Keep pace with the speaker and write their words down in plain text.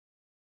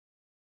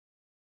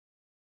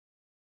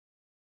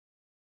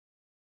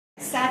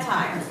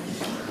Satire.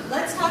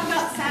 Let's talk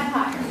about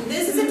satire.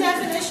 This is a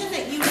definition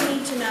that you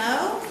need to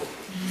know.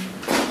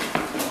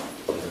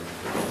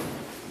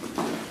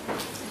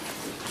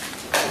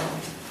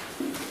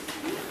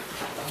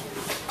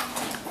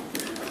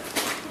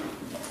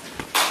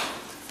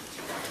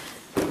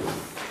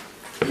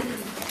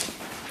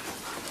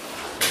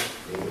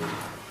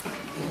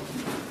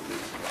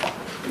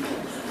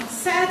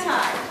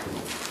 Satire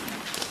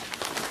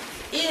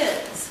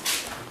is,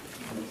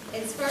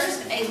 it's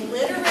first a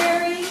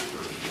literary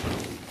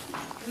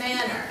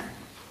manner.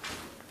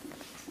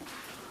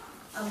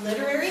 A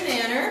literary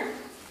manner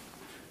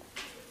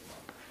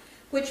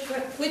which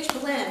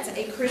blends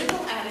a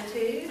critical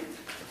attitude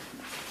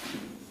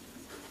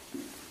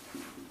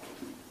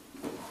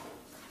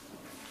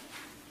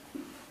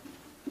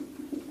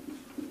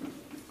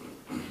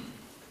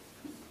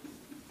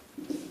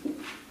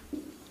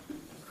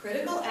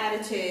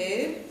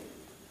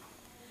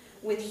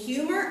with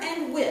humor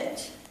and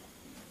wit.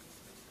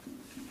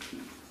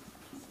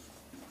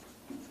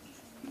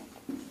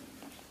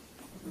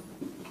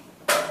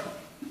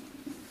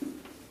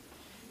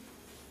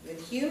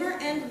 With humor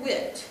and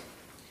wit,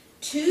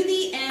 to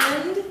the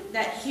end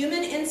that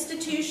human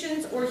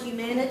institutions or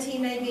humanity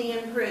may be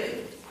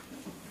improved.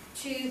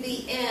 To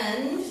the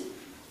end,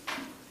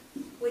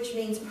 which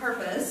means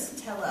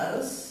purpose,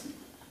 telos,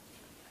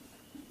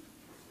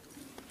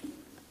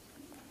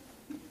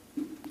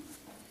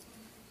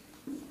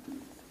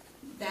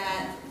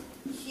 that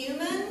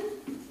human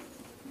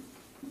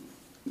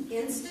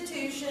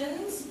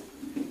institutions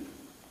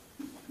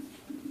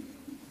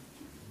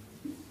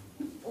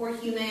or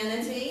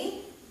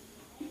humanity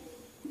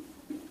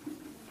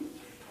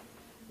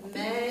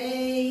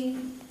may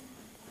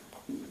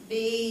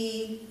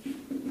be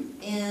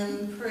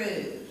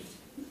improved.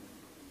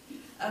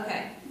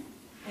 Okay,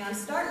 now I'm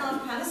starting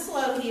off kind of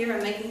slow here.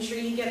 I'm making sure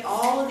you get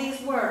all of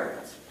these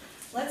words.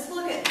 Let's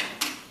look at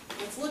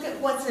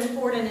what's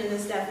important in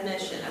this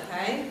definition,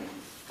 okay?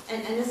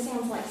 And this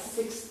sounds like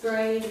 6th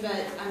grade,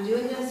 but I'm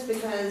doing this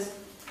because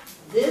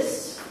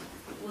this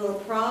will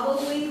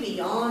probably be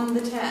on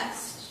the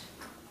test.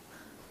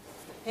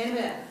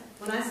 Hannah,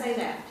 when I say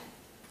that,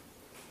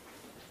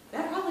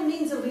 that probably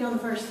means it'll be on the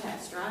first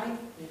test, right?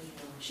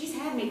 She's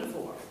had me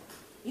before.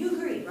 You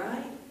agree,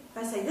 right? If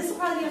I say this will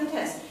probably be on the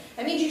test,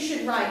 that means you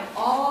should write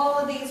all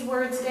of these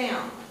words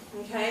down,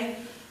 okay?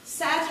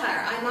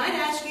 Satire. I might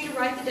ask you to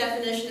write the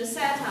definition of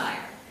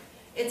satire.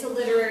 It's a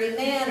literary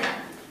manner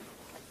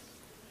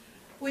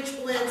which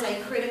blends a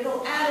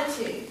critical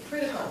attitude,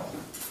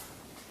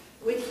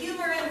 with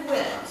humor and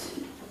wit,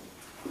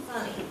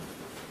 funny,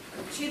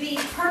 to the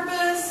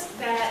purpose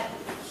that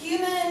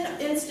human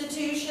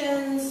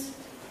institutions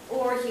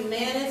or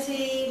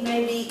humanity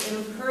may be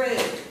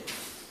improved.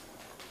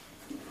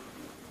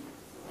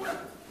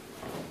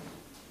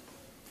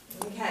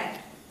 Okay.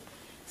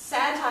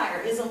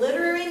 Satire is a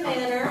literary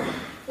manner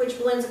which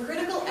blends a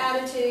critical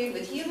attitude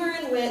with humor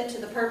and wit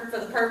for the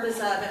purpose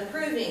of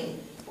improving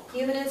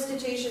human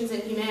institutions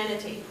and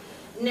humanity.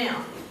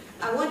 Now,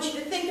 I want you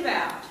to think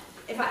about,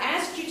 if I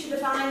asked you to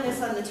define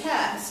this on the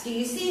test, do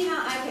you see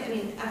how I've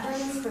done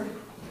this for,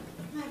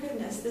 my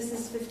goodness, this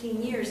is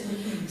 15 years.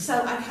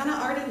 So I kind of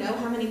already know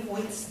how many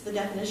points the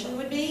definition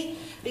would be,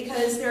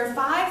 because there are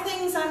 5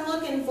 things I'm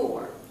looking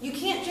for. You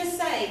can't just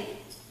say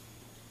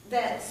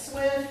that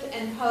Swift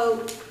and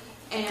Pope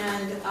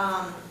and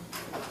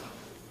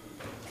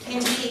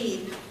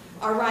Candide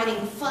are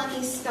writing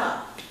funny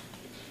stuff.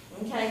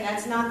 Okay,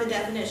 that's not the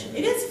definition.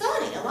 It is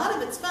funny. A lot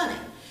of it's funny.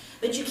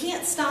 But you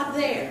can't stop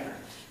there.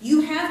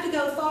 You have to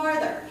go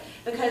farther.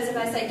 Because if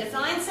I say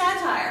define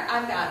satire,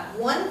 I've got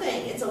one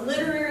thing. It's a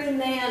literary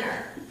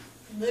manner.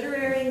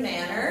 Literary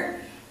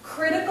manner.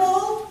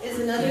 Critical is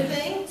another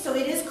thing. So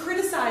it is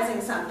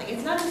criticizing something.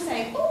 It's not just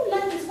saying, oh,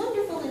 life is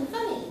wonderful and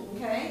funny.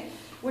 Okay?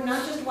 We're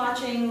not just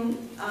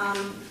watching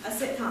a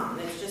sitcom.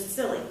 It's just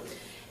silly.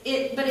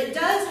 But it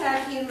does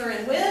have humor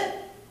and wit.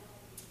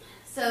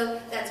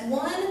 So that's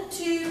 1,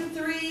 2,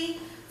 3,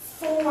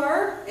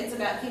 4. It's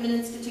about human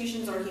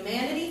institutions or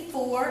humanity.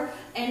 4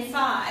 and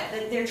 5.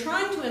 They're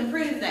trying to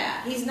improve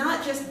that. He's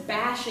not just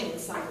bashing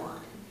someone.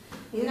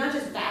 He's not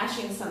just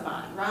bashing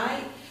somebody,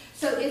 right?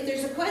 So if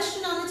there's a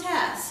question on the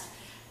test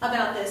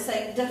about this,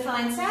 say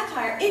define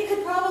satire, it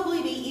could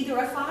probably be either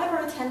a 5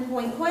 or a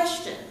 10-point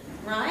question,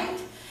 right?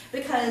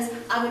 Because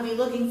I would be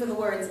looking for the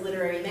words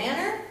literary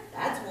manner,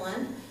 that's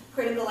 1.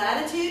 Critical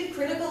attitude,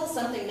 critical,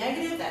 something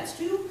negative, that's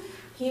 2.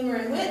 Humor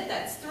and wit,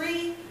 that's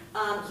 3.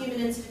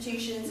 Human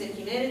institutions and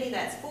humanity,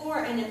 that's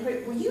 4. And then,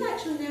 were you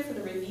actually there for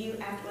the review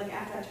after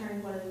I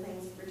turned one of the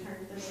things,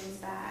 returned the things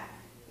back?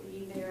 Were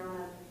you there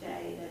on a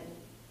day that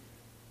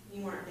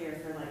you weren't there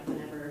for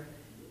whenever?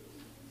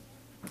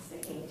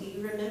 Do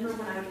you remember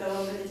when I would go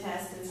over the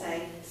test and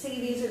say,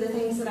 see, these are the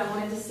things that I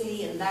wanted to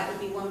see, and that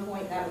would be 1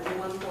 point, that would be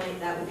 1 point,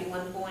 that would be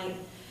 1 point.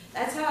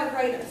 That's how I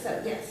grade them.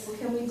 So yes. Well,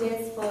 can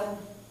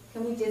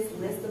we just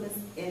list them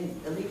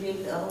and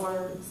alleviate the other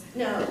words?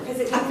 No, because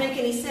it wouldn't make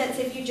any sense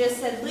if you just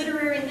said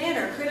literary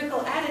manner,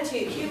 critical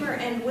attitude, humor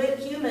and wit,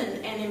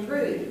 human and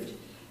improved.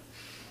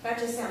 That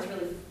just sounds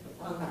really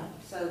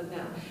So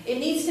no, it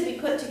needs to be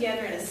put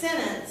together in a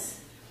sentence.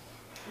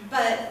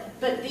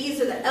 But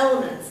these are the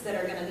elements that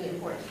are going to be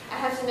important. I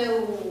have to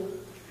know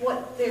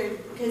what they're,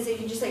 because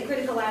if you just say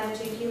critical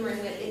attitude, humor in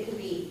it could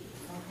be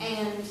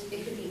and,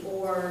 it could be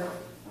or,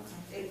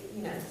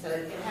 so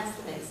it has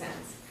to make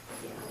sense.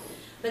 Yeah.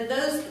 But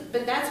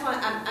that's why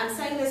I'm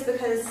saying this,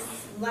 because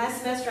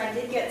last semester I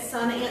did get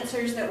some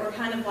answers that were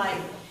kind of like,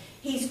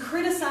 he's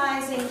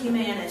criticizing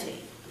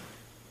humanity,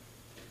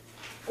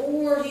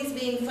 or he's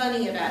being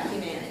funny about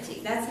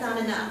humanity. That's not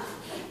enough.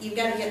 You've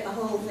got to get the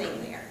whole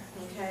thing there,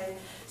 okay?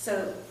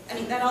 So, I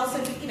mean, that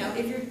also,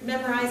 if you're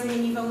memorizing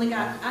and you've only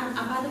got,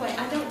 by the way,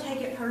 I don't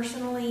take it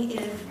personally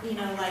if,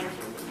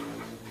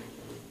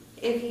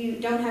 if you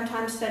don't have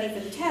time to study for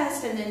the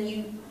test and then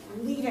you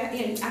leave out,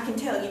 I can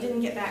tell you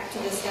didn't get back to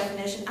this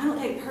definition. I don't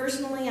take it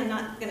personally. I'm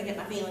not going to get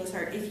my feelings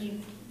hurt if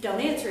you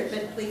don't answer it,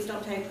 but please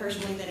don't take it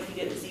personally that if you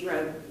get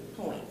 0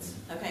 points,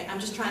 okay? I'm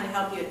just trying to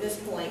help you at this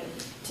point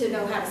to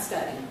know how to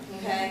study,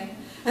 okay?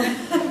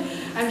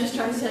 I'm just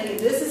trying to tell you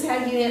this is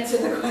how you answer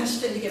the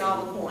question to get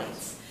all the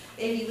points.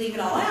 If you leave it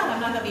all out, I'm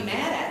not going to be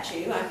mad at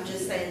you. I'm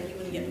just saying you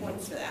wouldn't get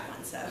points for that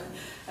one. So,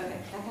 okay,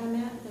 that kind of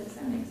math, does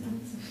that make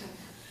sense?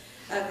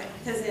 Okay,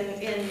 because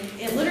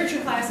in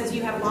literature classes,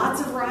 you have lots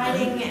of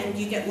writing and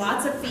you get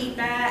lots of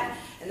feedback,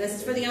 and this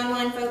is for the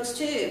online folks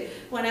too.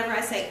 Whenever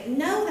I say,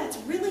 no, that's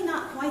really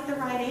not quite the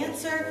right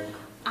answer,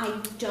 I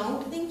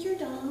don't think you're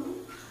dumb,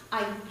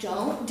 I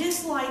don't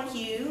dislike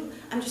you,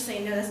 I'm just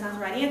saying, no, that's not the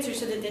right answer,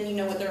 so that then you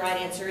know what the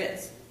right answer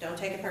is. Don't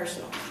take it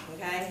personal,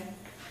 okay?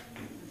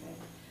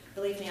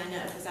 Believe me, I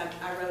know, because I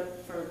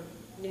wrote for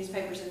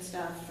newspapers and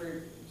stuff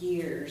for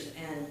years,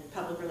 and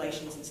public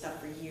relations and stuff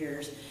for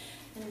years.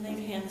 And they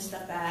hand the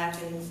stuff back,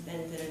 and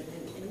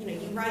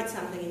you write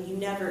something, and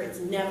it's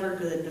never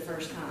good the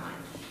first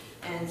time.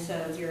 And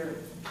so your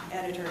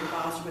editor or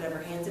boss or whatever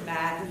hands it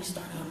back, and you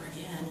start over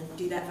again and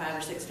do that 5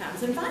 or 6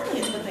 times. And finally,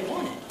 it's what they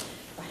wanted.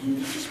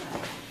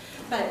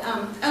 But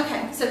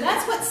okay, so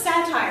that's what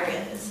satire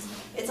is.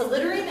 It's a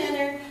literary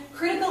manner,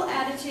 critical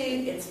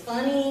attitude. It's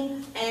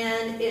funny,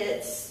 and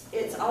it's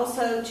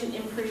also to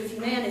improve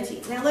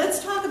humanity. Now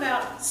let's talk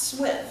about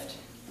Swift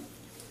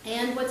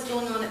and what's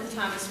going on at the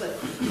time of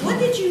Swift. What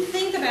did you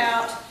think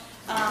about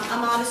A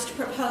Modest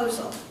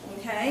Proposal?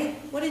 Okay,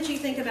 what did you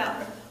think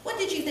about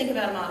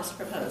A Modest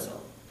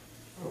Proposal?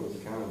 Oh, it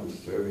was kind of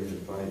disturbing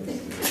and funny.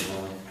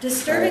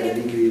 Disturbing.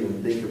 You could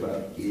even think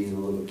about eating a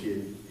little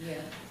kid.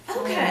 Yeah.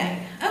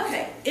 Okay.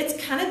 It's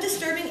kind of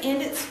disturbing,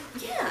 and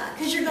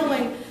because you're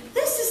going,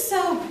 this is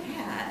so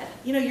bad.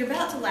 You're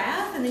about to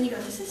laugh, and then you go,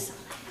 this is so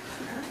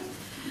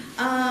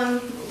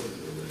bad,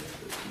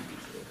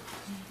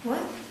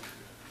 right?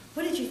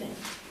 What did you think?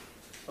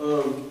 I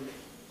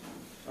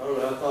don't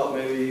know, I thought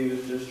maybe he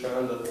was just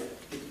trying to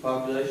keep the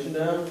population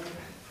down.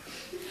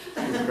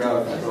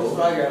 Crowd That's control.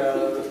 what I got out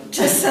of it.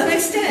 To some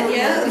extent,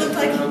 yeah. It looked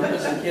like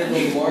Put some kids on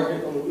the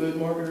market, on the food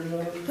market or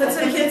something. put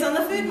some kids on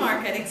the food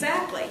market,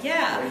 exactly,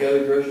 yeah. I go to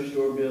the grocery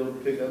store, be able to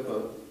pick up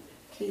a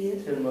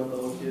Kid.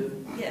 10-month-old kid.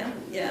 Yeah.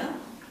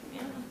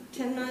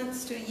 10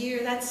 months to a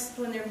year, that's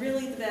when they're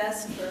really the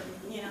best for,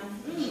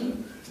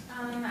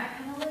 I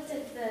kind of looked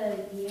at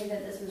the year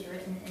that this was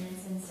written, and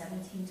it's in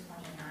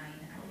 1729. I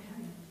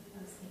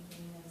was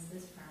thinking, is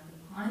this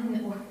frowned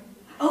upon? Or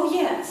Oh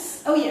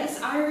yes,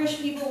 Irish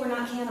people were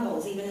not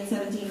cannibals even in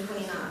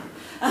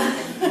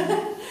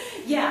 1729.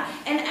 Yeah,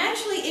 and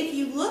actually if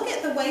you look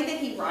at the way that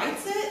he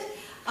writes it,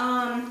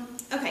 how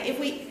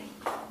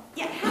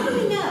do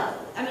we know?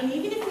 I mean,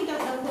 even if we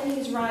don't know when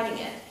he's writing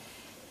it,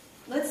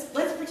 let's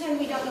pretend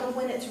we don't know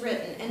when it's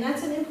written, and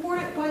that's an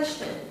important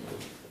question.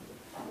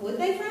 Would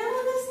they frown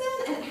on this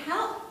then? And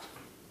how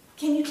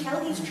can you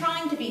tell he's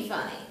trying to be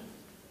funny?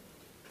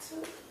 To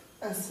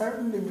a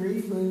certain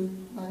degree, but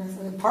like I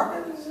said, part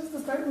of it is just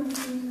disturbing. You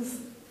just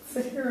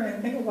sit here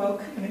and think about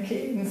cooking a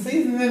kid and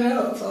seasoning it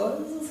up. So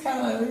it's just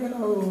kind of I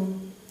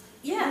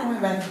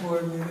went back and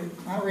forth with it.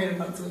 I read it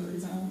about 2 or 3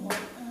 times. Like,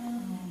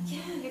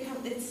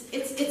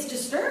 it's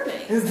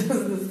disturbing. it's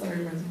just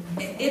disturbing.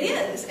 It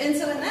is, and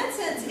so in that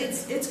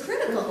sense, it's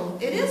critical.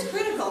 It is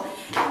critical.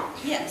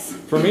 Yes.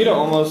 For me to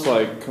almost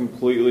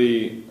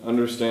completely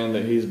understand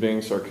that he's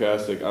being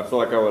sarcastic, I feel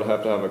like I would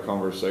have to have a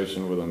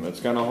conversation with him. It's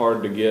kind of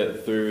hard to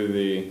get through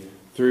the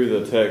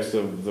text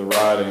of the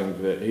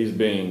writing that he's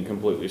being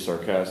completely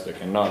sarcastic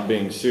and not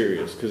being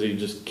serious, because he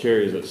just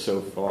carries it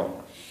so far.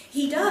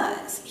 He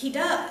does.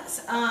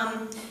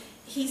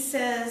 He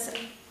says,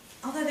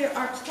 although there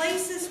are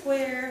places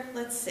where,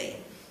 let's see.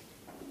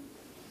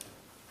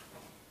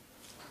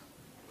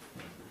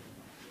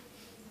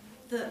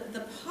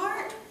 The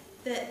part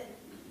that,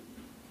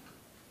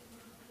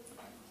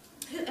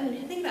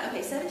 think about,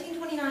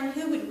 1729,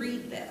 who would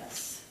read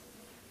this?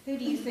 Who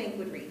do you think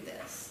would read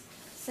this?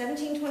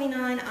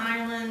 1729,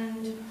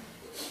 Ireland.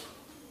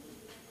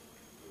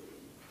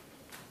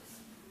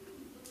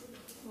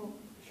 Well,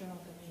 sure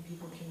not that many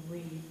people can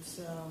read,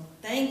 so.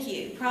 Thank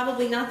you.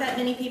 Probably not that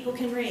many people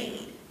can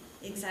read.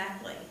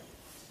 Exactly.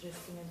 It's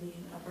just going to be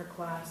upper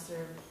class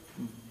or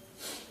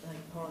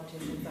like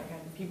politicians, that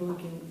kind of people who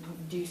can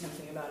do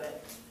something about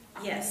it.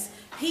 Yes.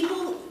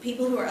 People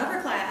who are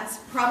upper class,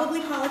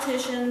 probably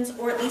politicians,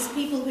 or at least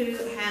people who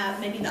have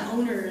maybe the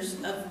owners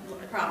of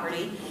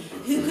property,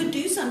 who could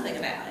do something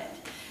about it.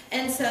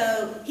 And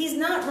so he's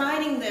not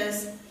writing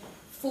this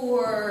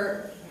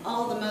for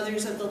all the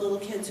mothers of the little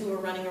kids who are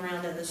running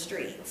around in the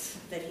streets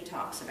that he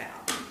talks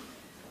about.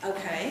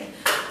 Okay.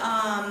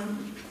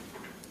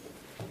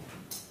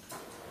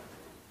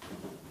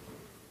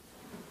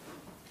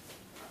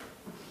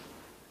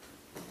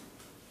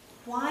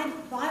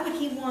 Why would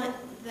he want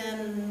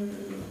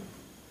them?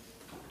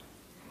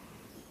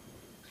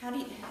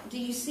 Do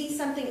you see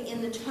something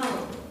in the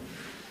tone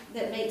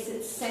that makes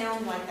it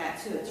sound like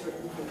that's who it's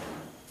written for?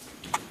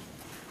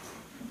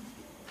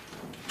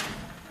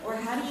 Or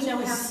how do you know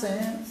how?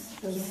 Sense,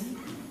 because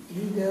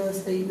he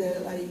does state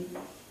that, like,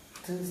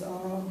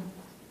 to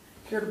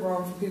care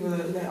abroad for people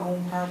that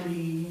own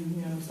property and,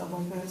 you know, stuff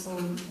like that.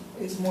 So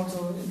it's more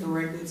so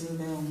directed to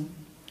them.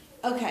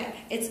 Okay,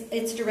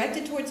 it's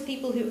directed towards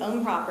people who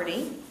own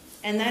property,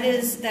 and that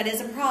is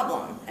a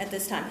problem at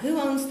this time. Who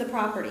owns the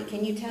property?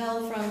 Can you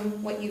tell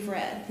from what you've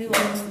read? Who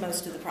owns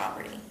most of the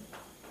property?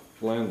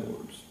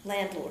 Landlords.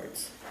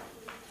 Landlords.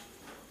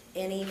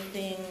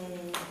 Anything?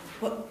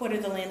 What are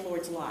the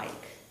landlords like?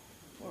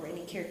 Or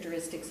any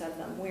characteristics of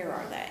them? Where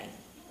are they?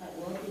 Like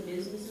wealthy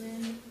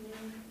businessmen?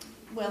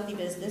 Wealthy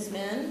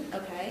businessmen.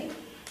 Okay.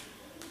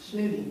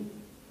 Snooty.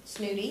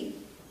 Snooty.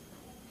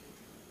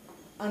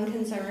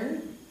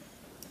 Unconcerned.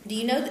 Do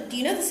you know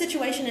the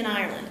situation in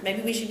Ireland?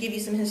 Maybe we should give you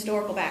some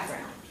historical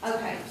background.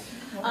 Okay.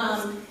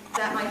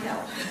 That might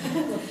help.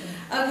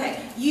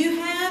 Okay. You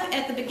have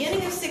at the beginning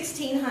of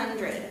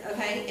 1600,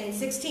 okay, in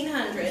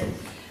 1600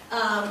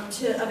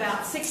 to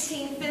about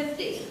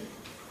 1650,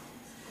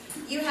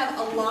 you have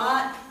a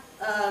lot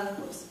of,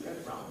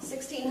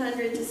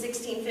 1600 to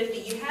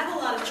 1650, you have a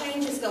lot of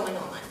changes going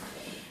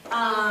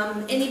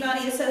on.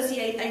 Anybody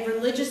associate a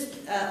religious,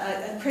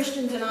 a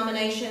Christian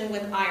denomination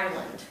with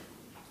Ireland?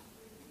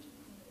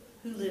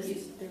 Who lives?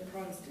 They're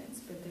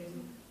Protestants, but there's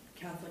a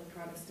Catholic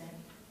Protestant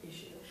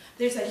issue.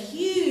 There's a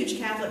huge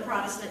Catholic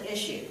Protestant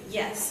issue,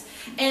 yes.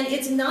 And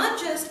it's not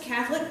just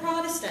Catholic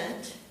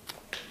Protestant,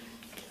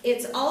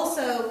 it's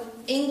also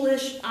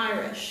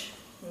English-Irish,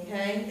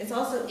 okay? It's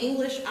also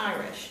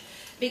English-Irish,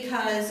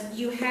 because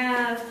you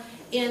have,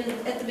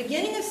 at the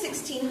beginning of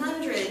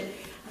 1600,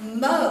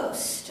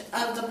 most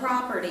of the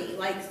property,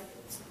 like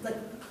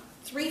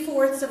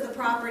 3/4 of the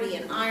property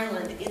in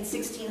Ireland in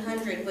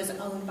 1600 was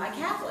owned by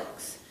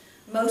Catholics.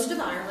 Most of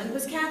Ireland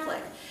was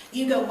Catholic.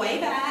 You go way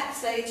back,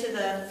 say to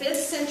the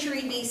 5th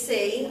century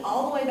BC,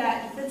 all the way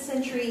back to 5th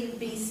century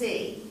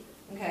BC,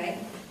 okay?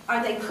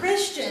 Are they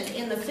Christian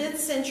in the 5th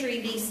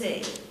century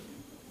BC?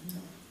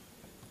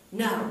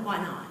 No, why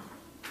not?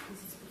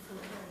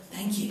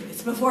 Thank you,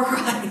 it's before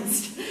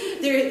Christ.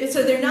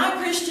 So they're not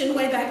Christian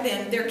way back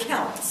then, they're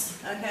Celts,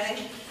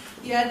 okay?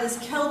 You have this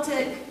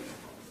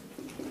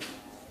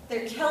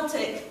they're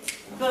Celtic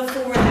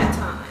before that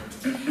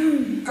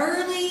time.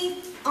 Early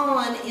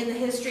on in the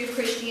history of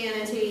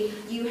Christianity,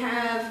 you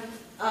have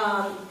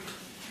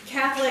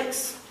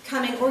Catholics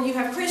coming, or you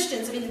have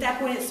Christians. I mean, at that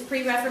point it's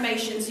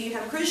pre-Reformation, so you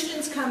have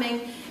Christians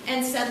coming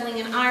and settling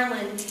in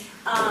Ireland.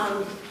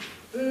 I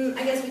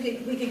guess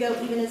we could go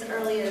even as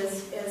early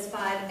as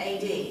 5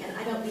 AD, and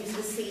I don't use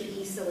the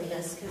CE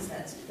silliness because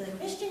that's the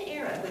Christian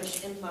era,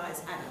 which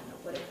implies, I don't know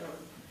what it.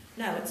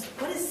 No,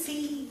 what is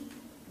C?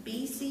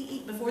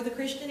 BCE, before the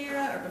Christian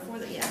era, or before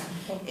the, yeah.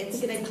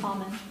 It's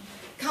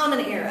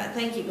Common era,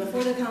 thank you.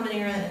 Before the Common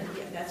era,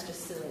 yeah, that's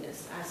just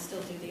silliness. I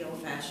still do the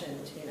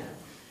old-fashioned,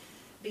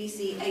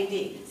 BC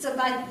AD. So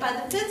by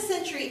the 5th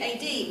century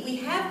AD, we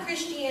have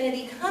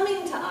Christianity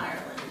coming to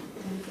Ireland.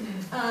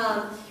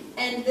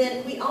 And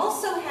then we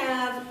also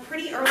have,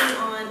 pretty early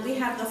on, we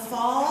have the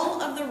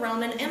fall of the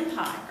Roman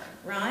Empire,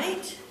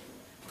 right?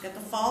 We've got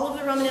the fall of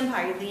the Roman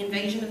Empire, the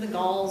invasion of the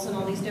Gauls and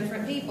all these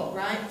different people,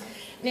 right?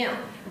 Now,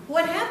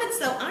 what happens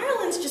though,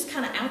 Ireland's just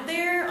kind of out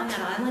there on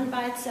that island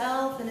by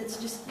itself, and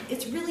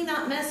it's really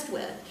not messed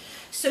with.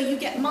 So you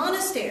get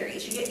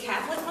monasteries, you get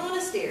Catholic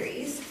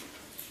monasteries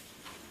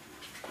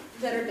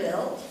that are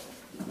built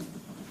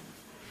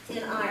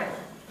in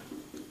Ireland.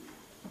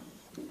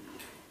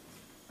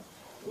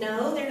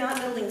 No, they're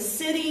not building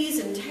cities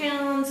and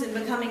towns and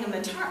becoming a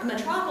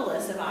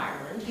metropolis of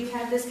Ireland. You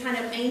have this kind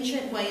of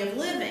ancient way of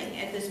living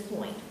at this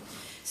point.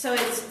 So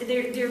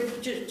they're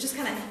just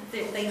kind of,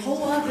 they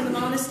hole up in the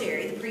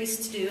monastery, the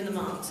priests do and the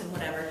monks and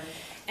whatever,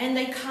 and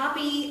they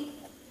copy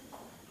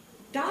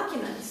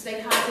documents.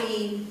 They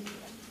copy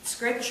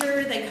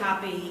scripture, they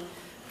copy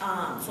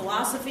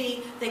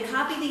philosophy, they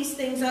copy these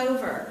things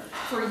over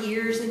for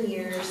years and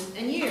years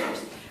and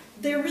years.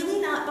 They're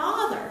really not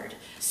bothered.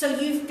 So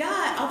you've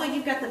got, although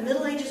you've got the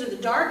Middle Ages or the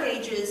Dark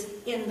Ages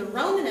in the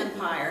Roman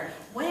Empire,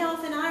 way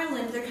off in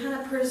Ireland, they're kind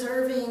of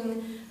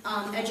preserving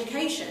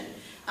education.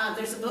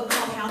 There's a book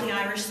called How the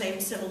Irish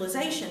Saved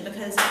Civilization,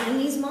 because in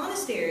these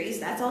monasteries,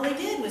 that's all they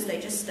did was they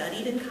just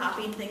studied and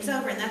copied things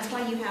over. And that's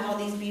why you have all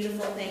these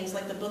beautiful things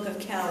like the Book of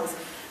Kells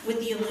with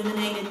the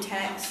illuminated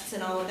texts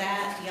and all of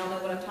that. Do y'all know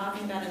what I'm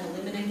talking about, an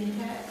illuminated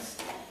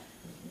text?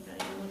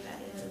 Anybody know what that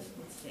is?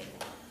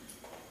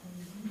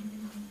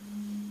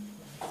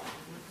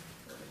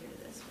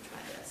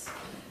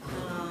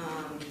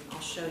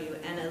 show you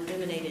an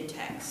illuminated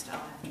text. I'll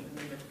have to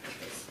remember to put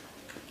this.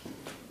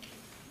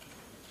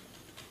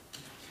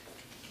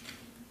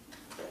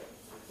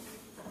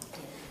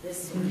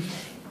 This sort of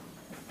thing.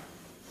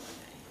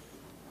 Okay.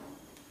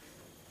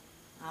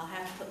 I'll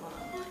have to put one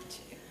on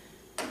too.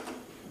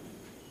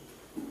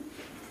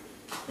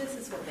 This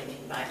is what they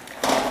mean by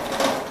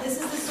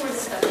this is the sort of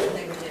stuff that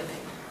they were doing.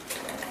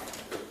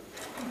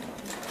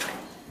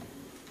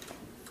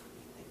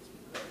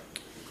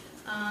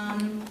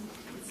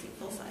 Let's see,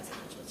 full size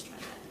image. Let's try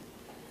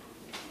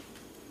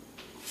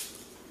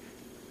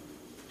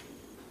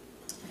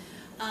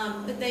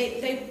that. But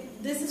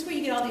this is where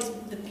you get all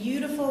the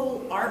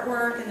beautiful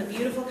artwork and the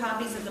beautiful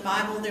copies of the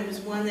Bible. There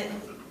was one that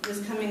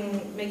was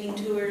making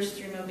tours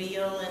through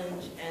Mobile,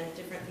 and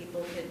different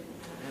people could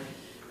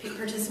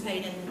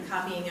participate in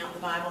copying out the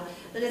Bible.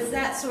 But it's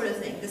that sort of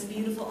thing, this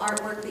beautiful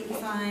artwork that you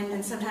find,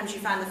 and sometimes you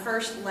find the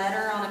first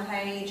letter on a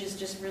page is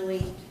just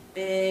really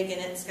big,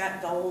 and it's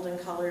got gold and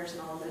colors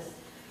and all this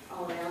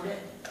all around it.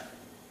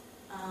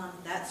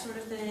 That sort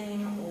of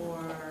thing, or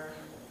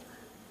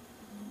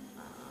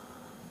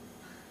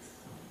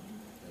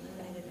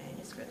illuminated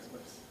manuscripts.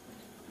 Whoops.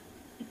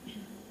 That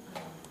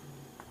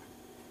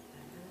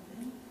kind of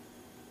thing.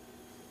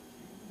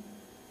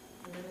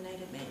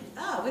 Illuminated manuscripts.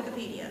 Oh,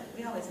 Wikipedia.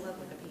 We always love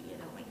Wikipedia,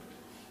 don't we?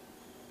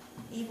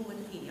 Evil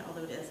Wikipedia,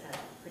 although it does have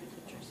pretty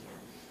pictures here.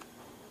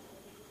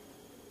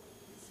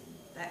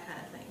 That kind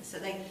of thing. So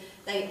they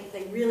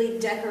really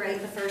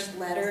decorate the first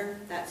letter,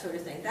 that sort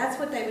of thing. That's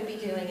what they would be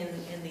doing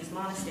in these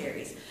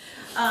monasteries.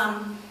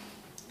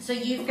 So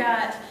you've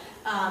got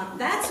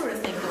that sort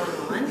of thing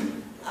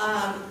going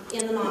on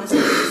in the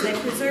monasteries. They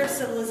preserve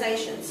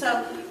civilization.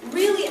 So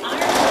really,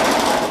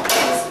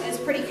 Ireland is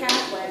pretty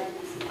Catholic.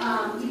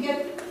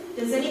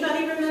 Does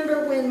anybody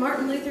remember when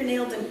Martin Luther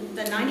nailed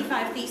the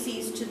 95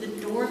 Theses to the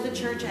door of the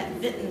church at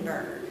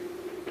Wittenberg?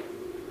 Do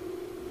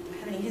I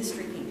have any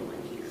history people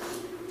in here?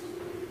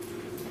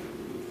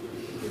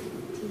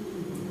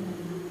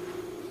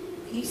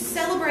 You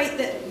celebrate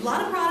that. A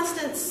lot of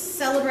Protestants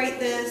celebrate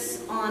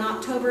this on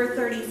October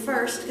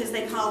 31st because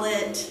they call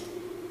it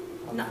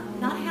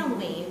not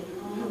Halloween.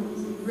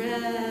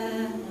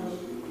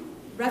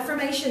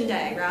 Reformation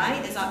Day,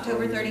 right? Is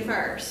October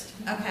 31st.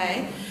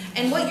 Okay.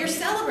 And what you're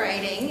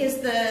celebrating is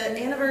the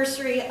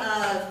anniversary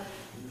of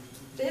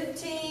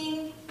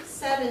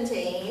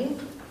 1517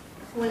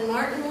 when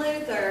Martin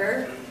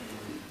Luther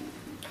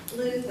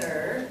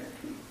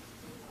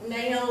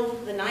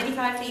nailed the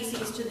 95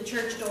 Theses to the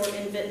church door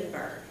in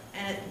Wittenberg.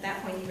 And at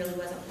that point, he really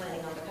wasn't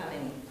planning on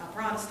becoming a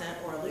Protestant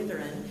or a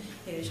Lutheran.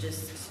 He was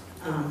just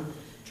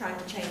trying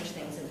to change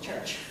things in the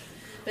church.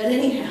 But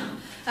anyhow,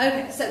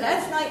 okay, so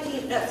that's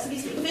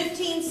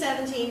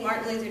 1517,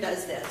 Martin Luther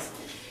does this.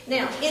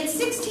 Now, in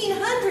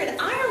 1600,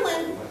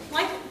 Ireland,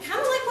 kind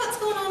of like what's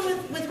going on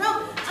with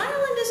Rome,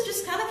 Ireland is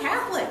just kind of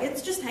Catholic.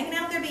 It's just hanging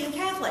out there being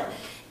Catholic.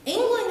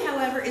 England,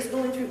 however, is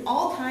going through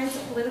all kinds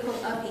of political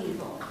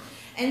upheaval.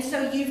 And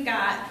so you've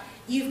got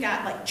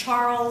like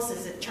Charles,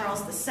 is it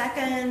Charles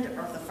II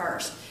or the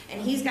first?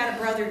 And he's got a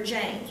brother,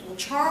 James. Well,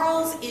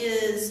 Charles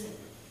is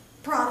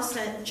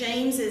Protestant,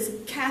 James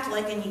is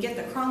Catholic, and you get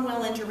the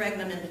Cromwell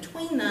interregnum in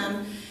between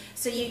them.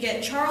 So you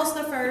get Charles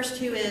I,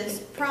 who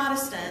is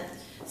Protestant.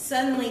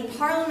 Suddenly,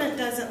 Parliament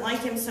doesn't like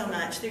him so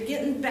much. They're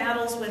getting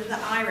battles with the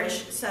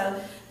Irish. So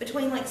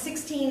between like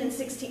 1600 and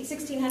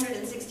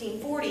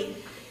 1640,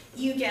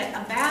 you get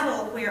a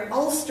battle where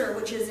Ulster,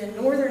 which is in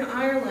Northern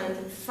Ireland,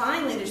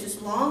 finally there's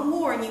this long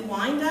war, and you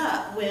wind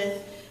up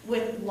with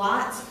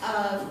lots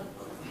of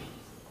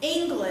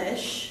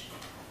English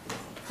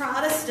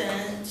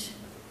Protestant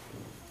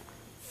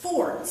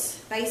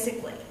forts,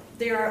 basically.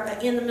 They're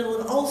in the middle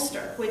of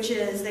Ulster, which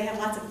is, they have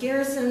lots of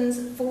garrisons,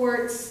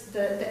 forts.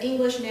 The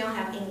English now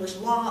have English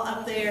law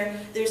up there.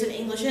 There's an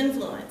English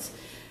influence.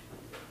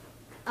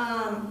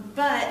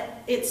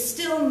 But it's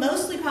still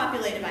mostly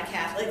populated by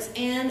Catholics,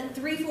 and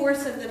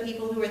 3/4 of the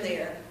people who are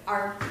there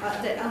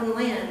that own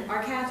land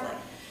are Catholic.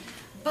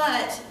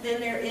 But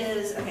then there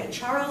is,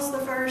 Charles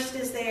I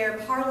is there.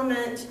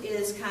 Parliament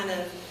is kind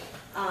of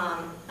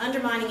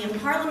undermining him.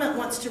 Parliament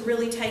wants to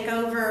really take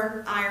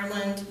over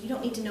Ireland. You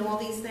don't need to know all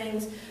these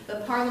things,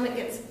 but Parliament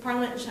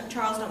and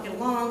Charles don't get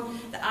along.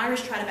 The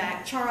Irish try to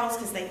back Charles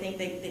because they think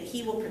that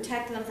he will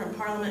protect them from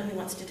Parliament, who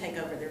wants to take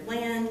over their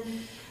land.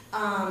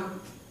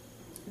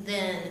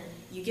 Then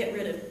you get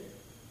rid of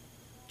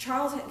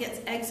Charles, gets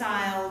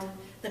exiled.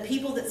 The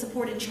people that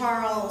supported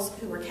Charles,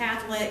 who were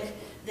Catholic,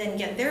 then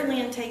get their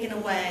land taken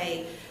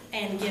away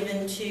and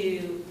given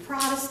to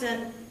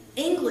Protestant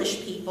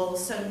English people.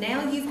 So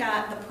now you've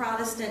got the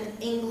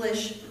Protestant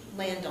English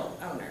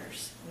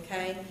landowners,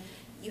 okay?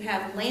 You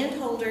have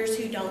landholders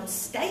who don't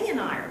stay in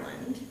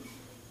Ireland,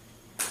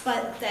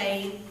 but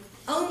they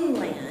own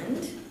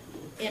land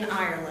in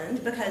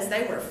Ireland because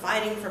they were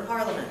fighting for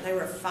Parliament. They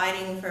were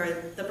fighting for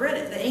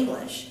the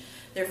English.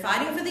 They're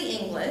fighting for the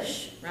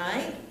English,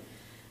 right?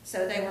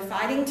 So they were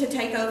fighting to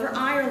take over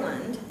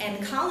Ireland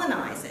and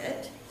colonize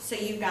it. So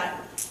you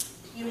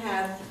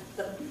have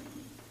the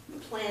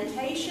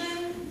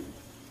plantation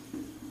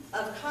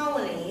of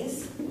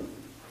colonies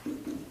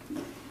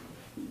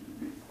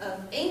of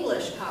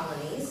English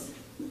colonies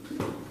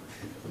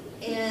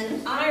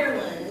in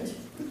Ireland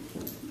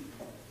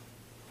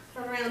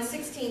from around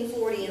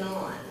 1640 and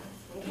on.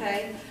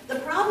 Okay? The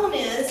problem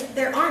is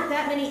there aren't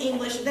that many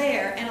English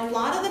there, and a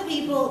lot of the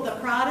people, the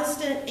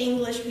Protestant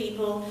English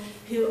people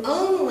who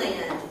own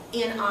land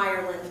in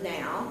Ireland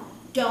now,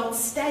 don't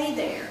stay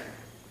there.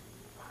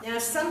 Now,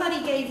 if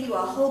somebody gave you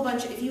a whole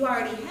bunch if you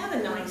already have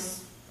a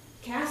nice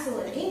castle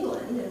in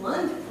England, in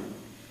London,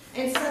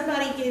 and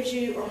somebody gives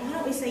you, or why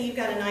don't we say you've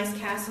got a nice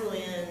castle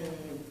in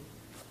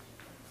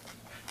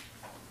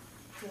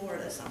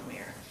Florida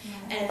somewhere,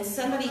 and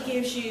somebody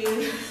gives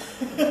you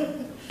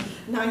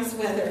nice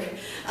weather,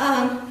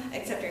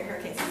 except during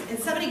hurricane season, and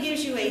somebody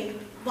gives you a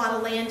lot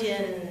of land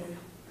in,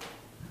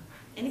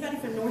 anybody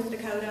from North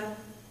Dakota?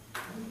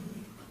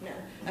 No.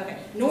 Okay.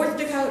 North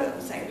Dakota.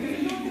 We'll say, North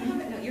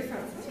Dakota? No, you're from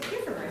around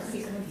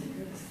here.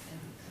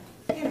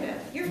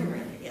 You're from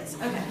around here, yes.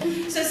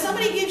 Okay. So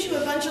somebody gives you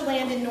a bunch of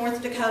land in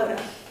North Dakota.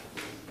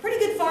 Pretty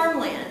good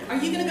farmland. Are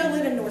you going to go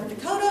live in North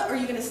Dakota, or are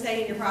you going to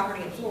stay in your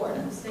property in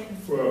Florida? Stay in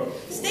Florida.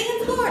 Stay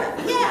in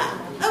Florida. Yeah.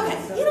 Okay.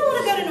 You don't want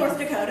to go to North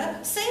Dakota.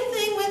 Same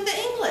thing with the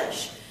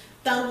English.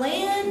 The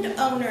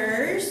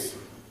landowners,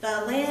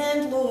 the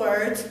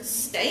landlords,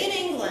 stay in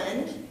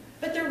England,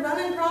 but they're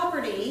running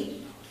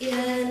property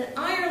in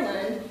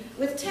Ireland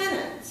with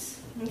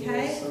tenants.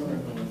 Okay? Summer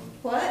home.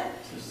 What?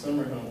 It's a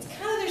summer home. It's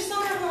kind of their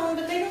summer home,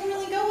 but they don't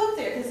really go up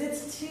there because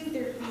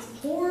they're these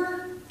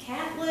poor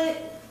Catholic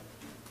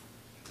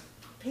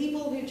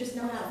people who just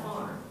know how to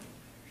farm.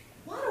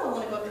 Why do I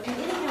want to go up there?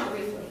 And anyhow, the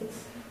roof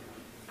leaks.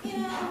 You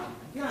know,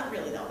 not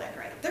really all that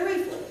great. The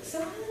roof leaks, so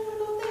why do I want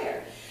to go up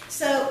there?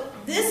 So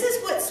this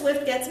is what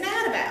Swift gets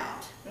mad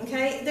about.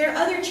 Okay, there are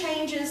other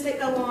changes that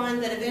go on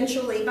that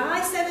eventually, by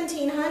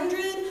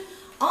 1700,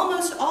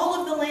 almost all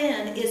of the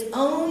land is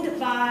owned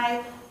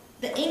by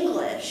the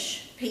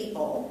English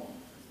people.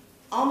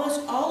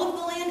 Almost all of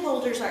the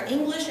landholders are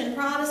English and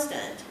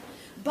Protestant,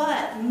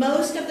 but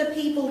most of the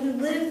people who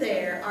live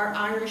there are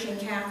Irish and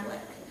Catholic.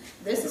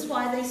 This is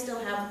why they still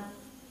have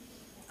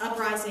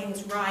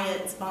uprisings,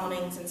 riots,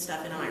 bombings, and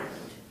stuff in Ireland.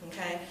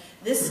 Okay,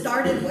 this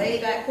started way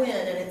back when,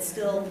 and they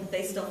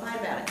still fight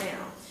about it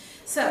now.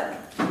 So,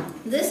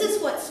 this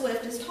is what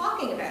Swift is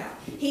talking about.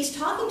 He's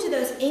talking to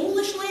those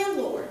English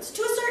landlords,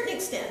 to a certain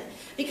extent,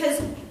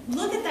 because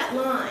look at that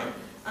line.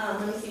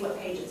 Let me see what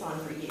page it's on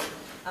for you.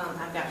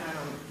 I've got mine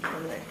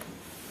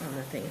on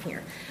the thing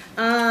here.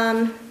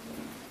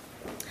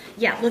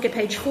 Yeah, look at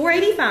page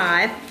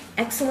 485.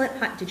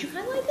 Excellent. Did you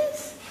highlight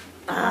this?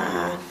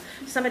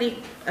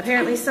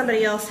 Apparently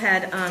somebody else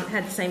had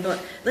the same book.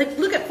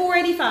 Look at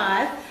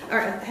 485, or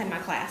I had my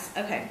class.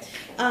 Okay.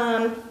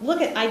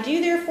 Look at, I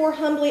do therefore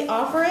humbly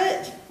offer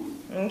it.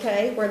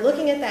 Okay, we're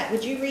looking at that.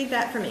 Would you read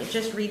that for me?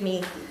 Just read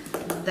me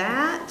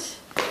that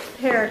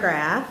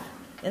paragraph,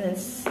 and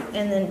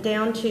then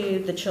down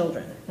to the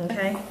children.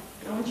 Okay.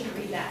 I want you to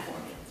read that for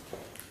me.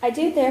 I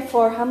do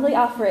therefore humbly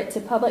offer it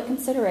to public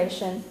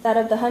consideration that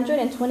of the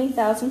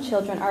 120,000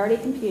 children already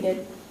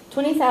computed,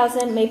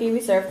 20,000 may be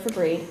reserved for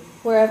breed,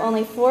 whereof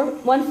only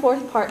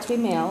 1/4 part to be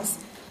males,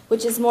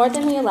 which is more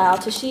than we allow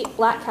to sheep,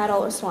 black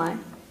cattle, or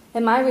swine.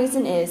 And my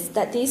reason is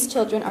that these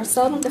children are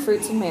seldom the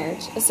fruits of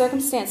marriage, a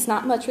circumstance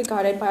not much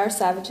regarded by our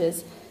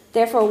savages.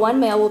 Therefore 1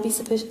 male will be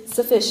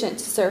sufficient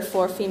to serve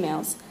 4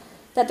 females.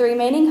 That the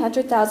remaining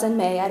 100,000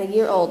 may, at a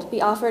year old,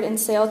 be offered in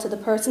sale to the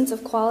persons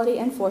of quality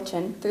and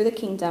fortune through the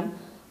kingdom,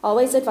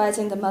 always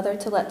advising the mother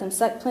to let them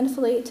suck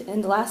plentifully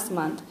in the last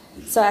month,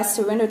 so as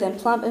to render them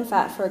plump and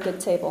fat for a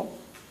good table.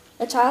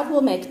 A child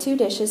will make 2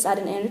 dishes at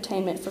an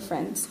entertainment for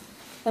friends,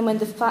 and when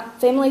the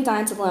family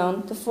dines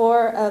alone, the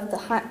 4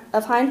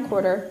 of hind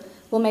quarter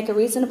will make a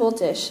reasonable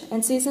dish,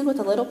 and seasoned with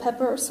a little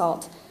pepper or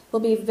salt,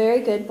 will be very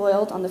good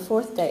boiled on the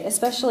 4th day,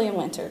 especially in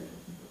winter.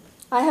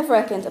 I have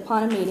reckoned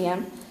upon a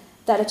medium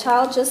that a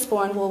child just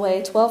born will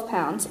weigh 12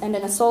 pounds, and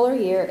in a solar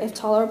year, if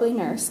tolerably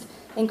nursed,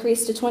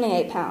 increase to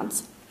 28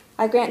 pounds.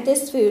 I grant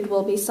this food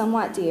will be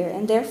somewhat dear,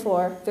 and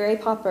therefore very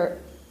proper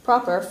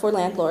for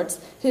landlords,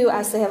 who,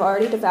 as they have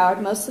already devoured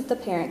most of the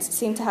parents,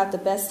 seem to have the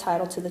best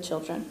title to the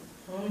children.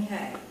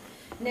 Okay.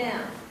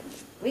 Now,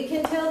 we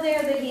can tell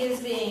there that he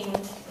is being,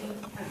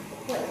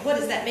 what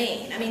does that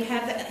mean? I mean,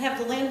 have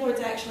the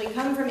landlords actually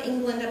come from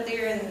England up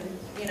there and,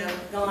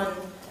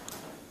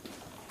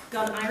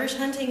 gone Irish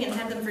hunting and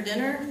had them for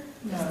dinner?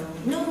 No.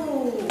 No.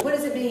 What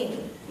does it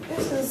mean?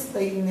 It's just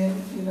stating that,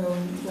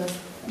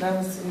 that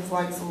was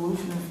his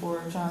solution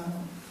for trying to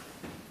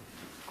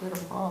quit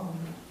a problem.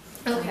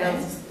 Okay. That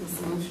was the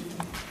solution.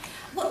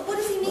 What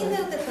does he mean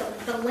though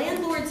that the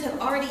landlords have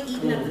already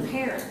eaten up the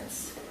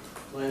parents?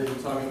 Like you're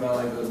talking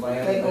about the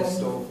land they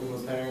stole from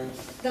the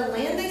parents? The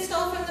land they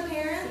stole from the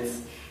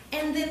parents? Yeah.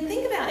 And then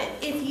think about it.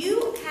 If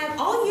you have,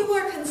 all you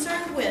are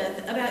concerned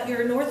with about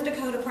your North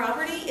Dakota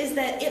property is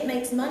that it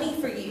makes money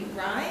for you,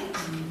 right?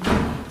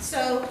 Mm-hmm.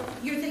 So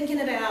you're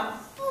thinking about,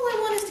 all I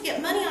want is to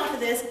get money off of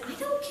this. I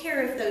don't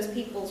care if those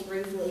people's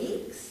roof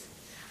leaks.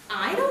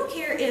 I don't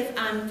care if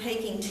I'm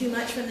taking too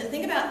much from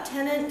think about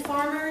tenant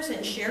farmers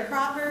and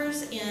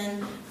sharecroppers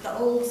in the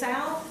Old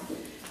South.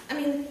 I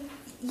mean,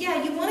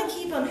 yeah, you want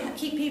to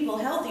keep people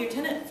healthy, your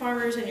tenant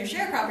farmers and your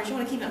sharecroppers, you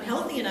want to keep them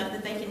healthy enough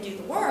that they can do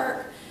the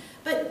work,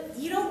 but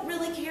you don't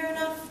really care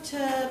enough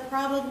to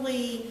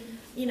probably,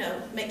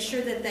 make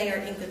sure that they are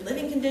in good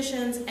living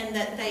conditions and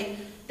that they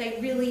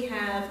really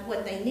have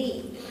what they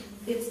need.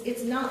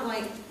 It's not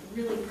like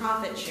really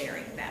profit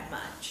sharing that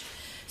much.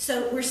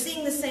 So we're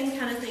seeing the same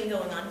kind of thing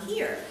going on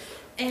here.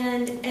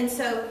 And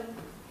so,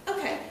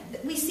 okay,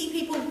 we see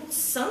people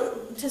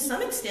to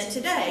some extent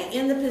today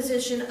in the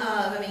position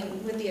of,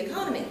 with the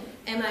economy,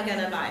 am I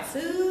going to buy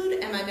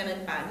food? Am I going to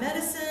buy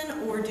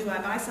medicine? Or do I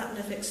buy something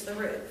to fix the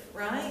roof,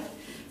 right?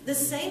 The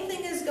same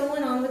thing is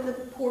going on with the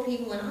poor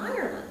people in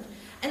Ireland.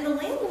 And the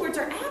landlords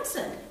are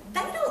absent.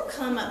 They don't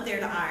come up there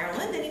to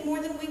Ireland any more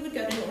than we would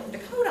go to North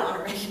Dakota on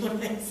a regular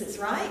basis,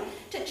 right?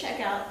 To check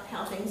out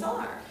how things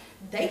are.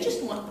 They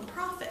just want the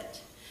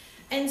profit.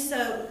 And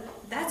so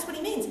that's what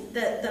he means.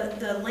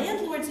 The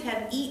landlords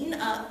have eaten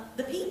up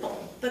the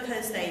people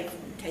because they've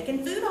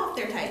taken food off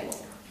their table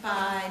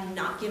by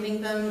not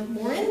giving them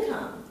more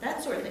income,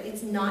 that sort of thing.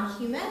 It's not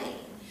humane.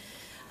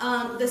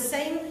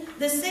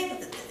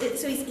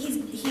 So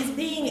he's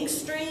being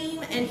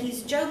extreme and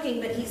he's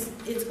joking, but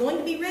it's going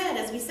to be read,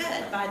 as we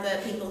said, by the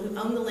people who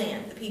own the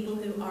land, the people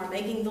who are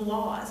making the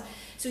laws.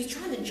 So he's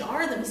trying to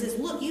jar them. He says,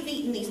 look, you've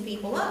eaten these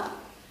people up.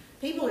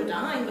 People are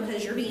dying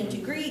because you're being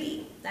too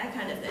greedy, that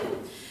kind of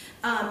thing.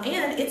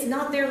 And it's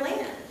not their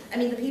land.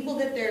 The people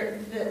that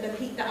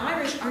the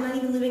Irish are not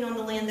even living on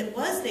the land that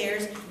was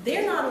theirs.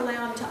 They're not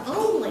allowed to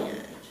own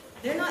land.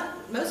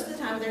 Most of the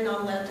time, they're not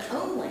allowed to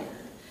own land.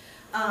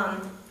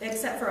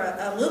 Except for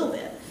a little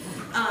bit.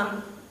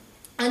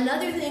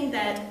 Another thing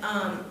that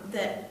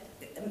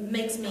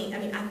makes me,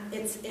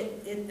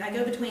 I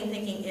go between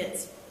thinking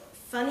it's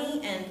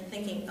funny and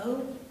thinking,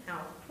 oh,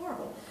 how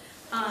horrible.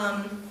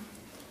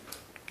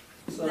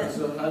 So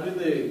where do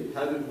they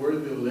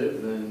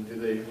live then? Do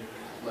they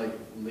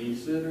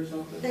lease it or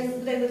something?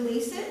 They would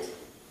lease it.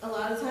 A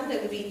lot of the time they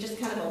would be just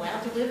kind of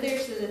allowed to live there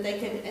so that they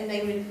could, and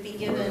they would be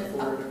given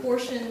a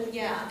portion,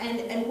 yeah.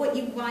 And what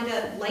you wind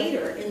up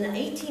later in the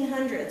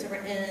 1800s or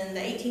in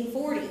the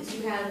 1840s,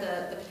 you have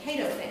the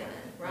potato famine,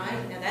 right?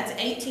 Now that's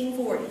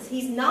 1840s.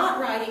 He's not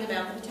writing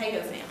about the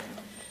potato famine.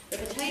 The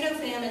potato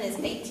famine is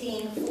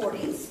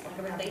 1840s, like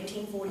around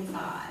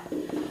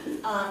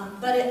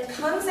 1845. But it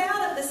comes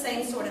out of the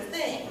same sort of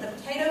thing. The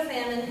potato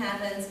famine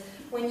happens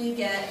when you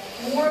get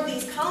more of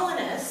these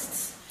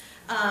colonists.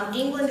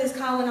 England is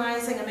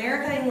colonizing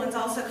America, England's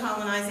also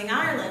colonizing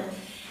Ireland,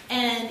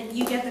 and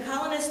you get the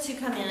colonists who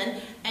come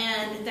in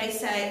and they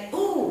say,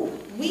 ooh,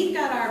 we've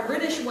got our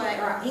British way,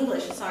 or our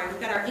English, sorry, we've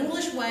got our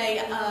English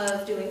way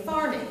of doing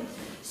farming.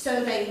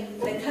 So they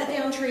cut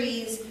down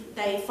trees,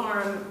 they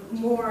farm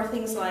more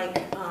things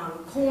like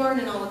corn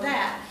and all of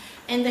that,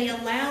 and they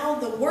allow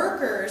the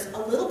workers a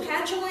little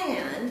patch of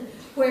land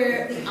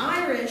where the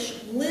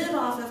Irish live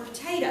off of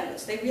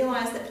potatoes. They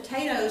realize that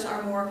potatoes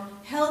are more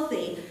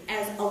healthy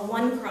as a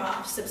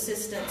one-crop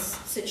subsistence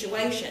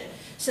situation.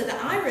 So the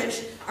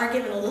Irish are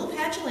given a little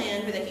patch of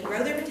land where they can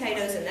grow their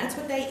potatoes, and that's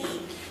what they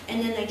eat,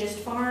 and then they just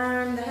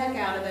farm the heck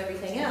out of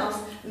everything else,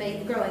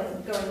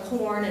 growing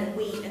corn and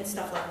wheat and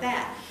stuff like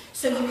that.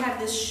 So you have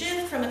this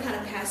shift from a kind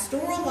of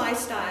pastoral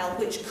lifestyle,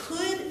 which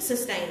could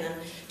sustain them,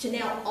 to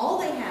now all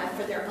they have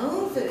for their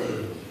own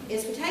food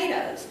is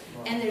potatoes.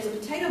 And there's a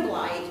potato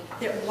blight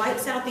that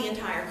wipes out the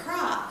entire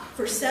crop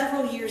for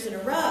several years in a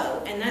row,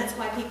 and that's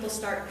why people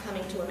start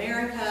coming to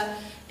America,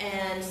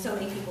 and so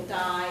many people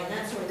die, and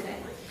that sort of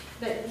thing.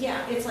 But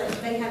yeah, it's like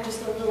they have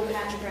just a little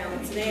patch of ground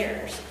that's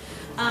theirs.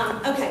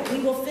 Okay,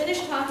 we will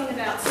finish talking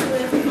about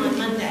Swift on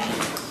Monday.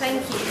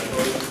 Thank you.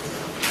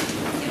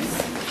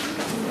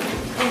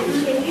 And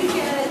can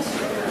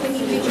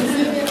you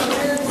zoom in on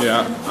this?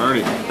 Yeah,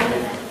 already.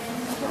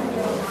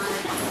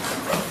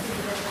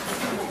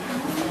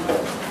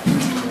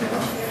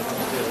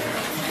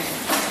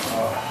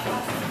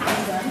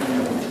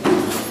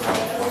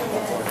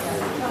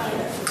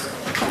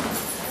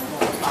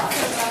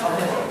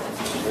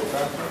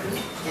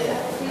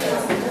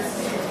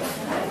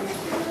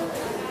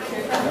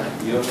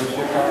 You have a